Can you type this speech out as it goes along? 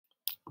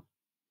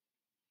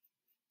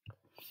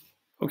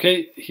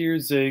Okay,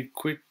 here's a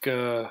quick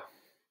preview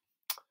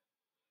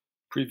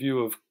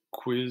of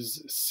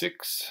quiz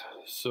 6.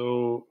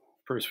 So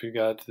first we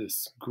got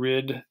this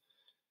grid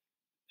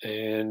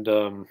and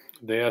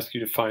they ask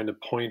you to find a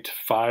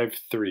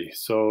 0.53.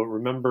 So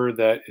remember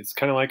that it's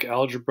kind of like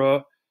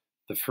algebra.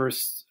 The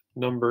first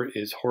number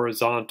is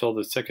horizontal,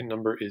 the second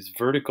number is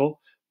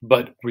vertical,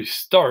 but we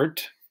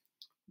start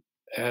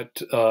at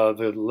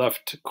the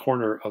left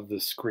corner of the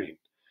screen.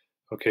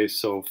 Okay,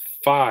 so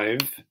 5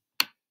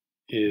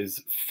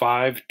 is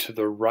 5 to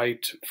the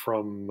right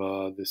from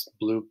this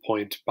blue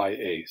point by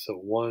A. So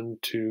 1,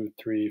 2,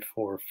 3,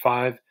 4,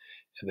 5,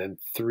 and then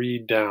 3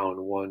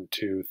 down, 1,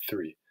 2,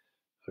 3.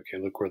 Okay,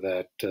 look where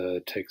that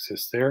takes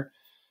us there.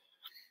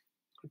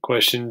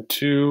 Question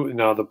 2,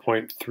 now the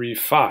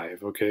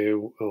 0.35. Okay,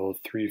 well,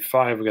 3,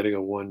 5, we got to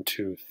go 1,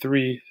 2,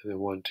 3, and then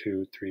 1,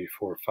 2, 3,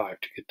 4,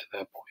 5 to get to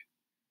that point.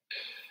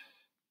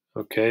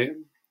 Okay,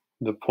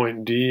 the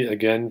point D,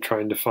 again,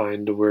 trying to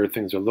find where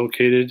things are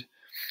located.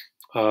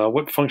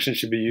 What function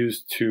should be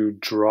used to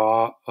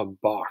draw a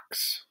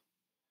box?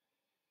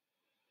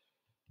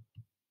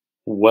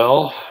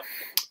 Well,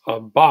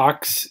 a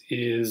box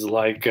is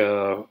like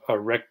a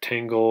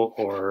rectangle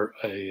or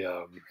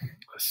a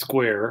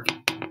square,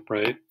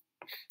 right?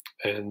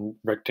 And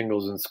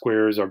rectangles and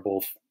squares are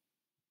both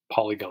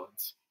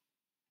polygons.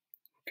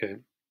 Okay.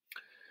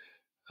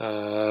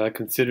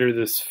 Consider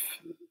this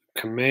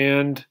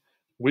command,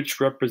 which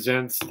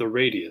represents the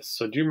radius.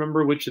 So do you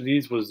remember which of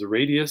these was the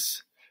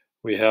radius?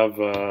 We have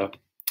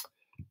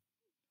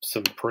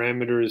some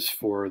parameters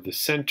for the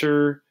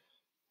center.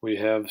 We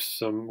have a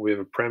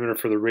parameter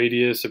for the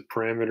radius, a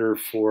parameter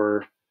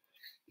for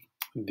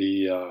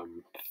the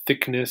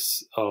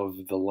thickness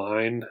of the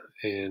line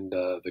and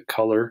the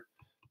color.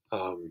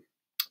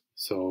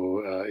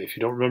 So if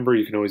you don't remember,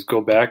 you can always go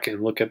back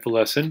and look at the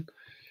lesson.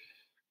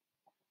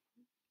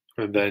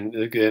 And then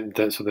again,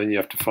 so then you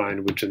have to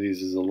find which of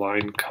these is a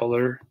line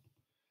color.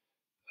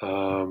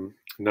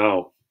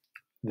 Now,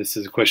 this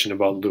is a question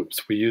about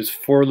loops. We use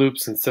for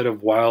loops instead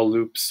of while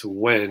loops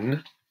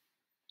when.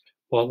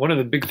 Well, one of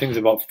the big things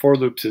about for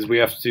loops is we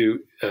have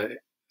to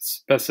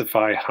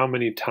specify how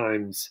many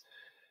times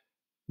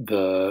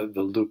the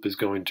loop is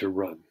going to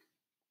run.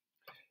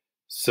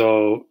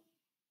 So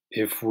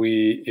if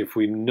we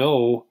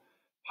know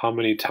how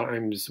many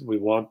times we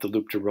want the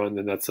loop to run,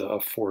 then that's a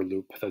for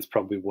loop. That's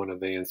probably one of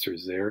the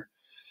answers there.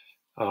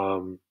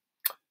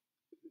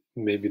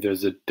 Maybe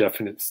there's a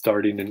definite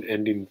starting and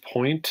ending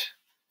point.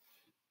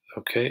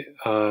 Okay,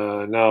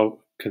 now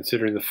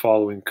considering the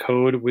following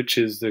code, which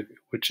is the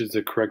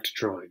correct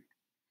drawing?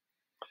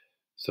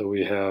 So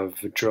we have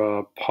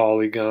draw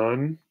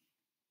polygon.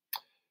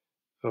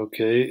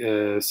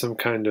 Okay, some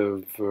kind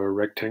of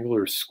rectangle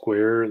or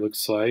square, it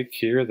looks like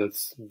here.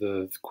 That's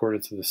the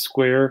coordinates of the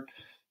square.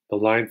 The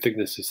line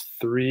thickness is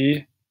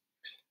 3.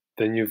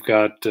 Then you've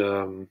got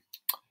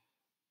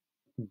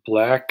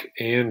black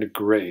and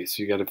gray.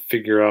 So you got to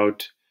figure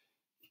out,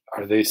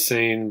 are they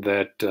saying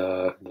that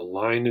the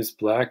line is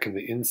black and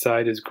the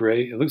inside is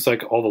gray? It looks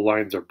like all the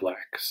lines are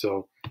black.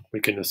 So we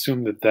can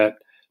assume that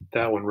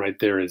one right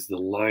there is the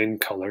line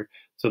color.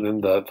 So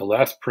then the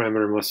last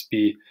parameter must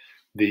be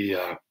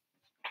the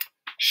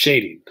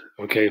shading.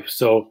 Okay,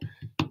 so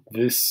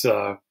this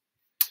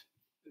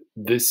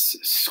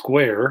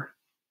square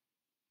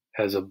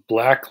has a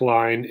black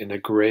line and a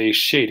gray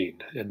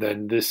shading, and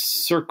then this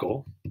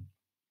circle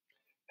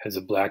has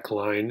a black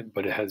line,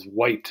 but it has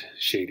white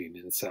shading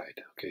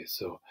inside. Okay,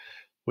 so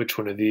which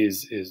one of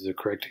these is the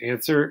correct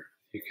answer?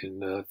 You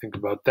can think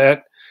about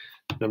that.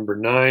 Number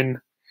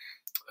 9,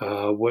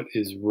 what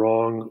is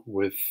wrong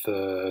with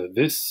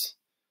this?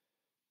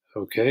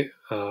 Okay,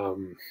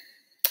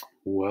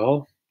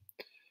 well,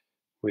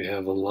 we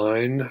have a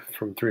line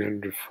from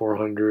 300 to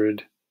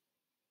 400,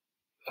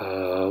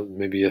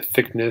 maybe a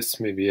thickness,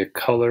 maybe a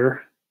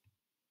color.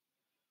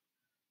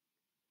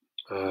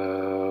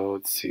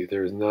 Let's see,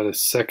 there's not a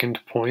second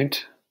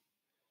point.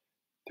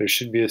 There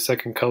should be a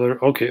second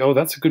color. Okay, oh,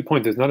 that's a good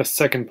point. There's not a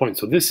second point.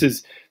 So there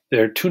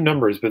are 2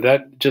 numbers, but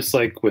that, just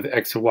like with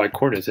X and Y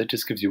coordinates, that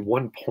just gives you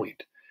 1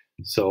 point.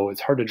 So it's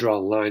hard to draw a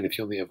line if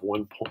you only have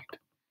 1 point.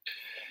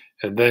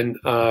 And then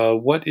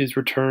what is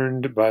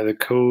returned by the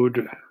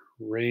code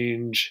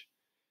range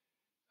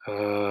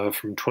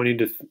from 20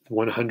 to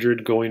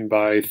 100 going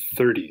by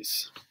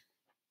 30s?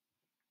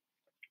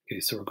 Okay,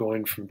 so we're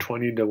going from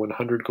 20 to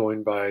 100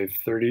 going by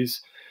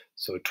 30s.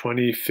 So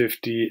 20,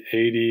 50,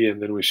 80,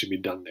 and then we should be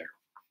done there.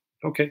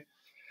 Okay,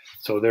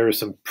 so there are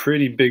some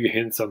pretty big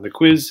hints on the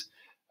quiz.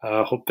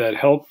 Hope that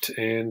helped,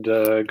 and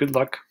good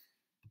luck.